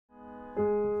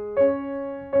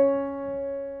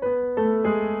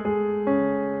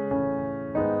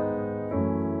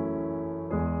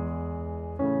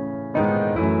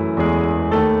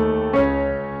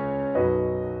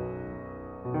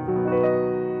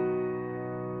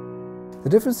The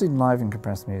difference in live and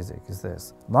compressed music is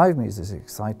this. Live music is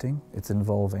exciting, it's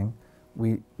involving,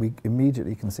 we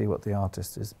immediately can see what the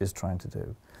artist is trying to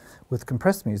do. With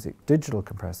compressed music, digital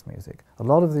compressed music, a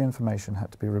lot of the information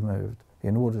had to be removed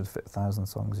in order to fit 1,000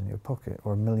 songs in your pocket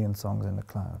or 1,000,000 songs in the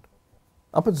cloud.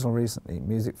 Up until recently,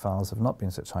 music files have not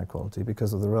been such high quality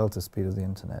because of the relative speed of the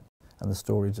internet and the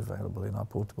storage available in our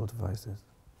portable devices.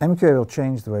 MQA will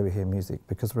change the way we hear music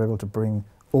because we're able to bring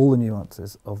all the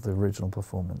nuances of the original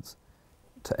performance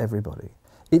to everybody.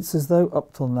 It's as though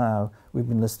up till now we've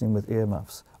been listening with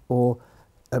earmuffs, or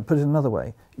put it another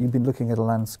way, you've been looking at a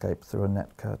landscape through a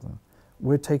net curtain.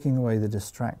 We're taking away the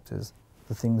distractors,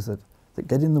 the things that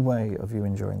get in the way of you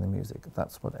enjoying the music.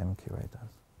 That's what MQA does.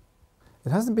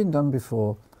 It hasn't been done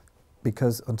before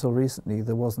because until recently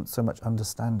there wasn't so much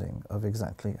understanding of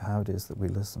exactly how it is that we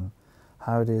listen,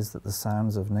 how it is that the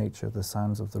sounds of nature, the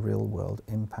sounds of the real world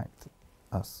impact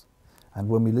us. And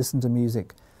when we listen to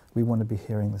music, we want to be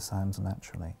hearing the sounds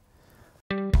naturally.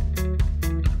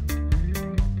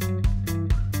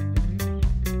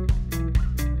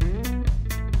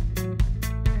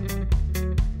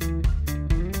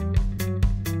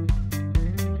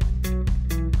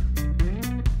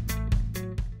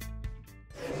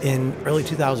 In early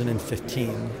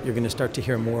 2015, you're going to start to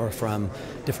hear more from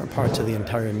different parts of the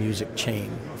entire music chain,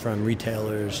 from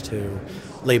retailers to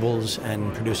labels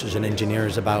and producers and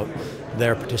engineers, about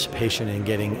their participation in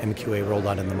getting MQA rolled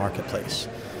out in the marketplace.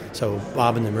 So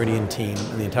Bob and the Meridian team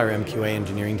and the entire MQA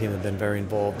engineering team have been very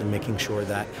involved in making sure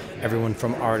that everyone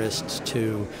from artists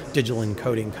to digital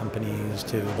encoding companies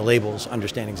to the labels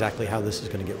understand exactly how this is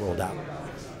going to get rolled out.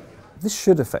 This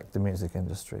should affect the music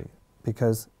industry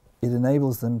because it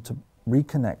enables them to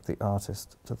reconnect the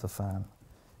artist to the fan.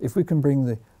 If we can bring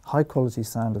the high quality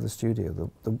sound of the studio,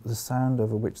 the sound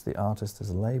over which the artist has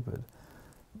laboured,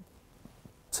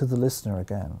 to the listener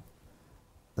again,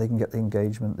 they can get the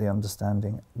engagement, the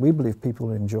understanding. We believe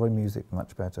people enjoy music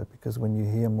much better because when you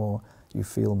hear more, you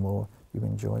feel more, you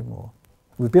enjoy more.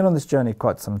 We've been on this journey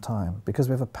quite some time because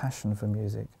we have a passion for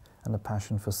music and a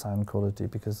passion for sound quality,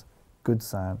 because good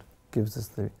sound gives us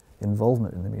the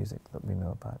involvement in the music that we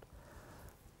know about.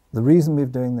 The reason we're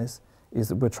doing this is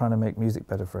that we're trying to make music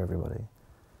better for everybody.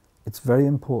 It's very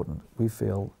important, we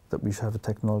feel, that we should have a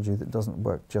technology that doesn't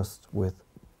work just with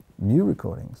new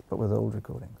recordings, but with old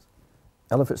recordings.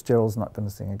 Ella Fitzgerald's not going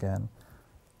to sing again.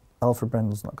 Alfred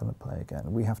Brendel's not going to play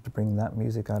again. We have to bring that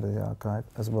music out of the archive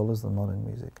as well as the modern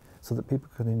music so that people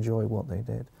can enjoy what they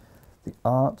did. The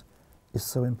art is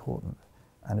so important,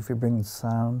 and if you bring the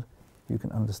sound, you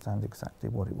can understand exactly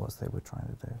what it was they were trying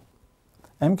to do.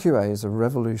 MQA is a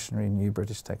revolutionary new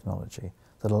British technology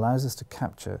that allows us to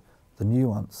capture the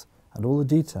nuance and all the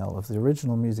detail of the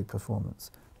original music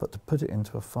performance, but to put it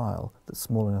into a file that's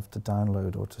small enough to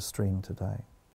download or to stream today.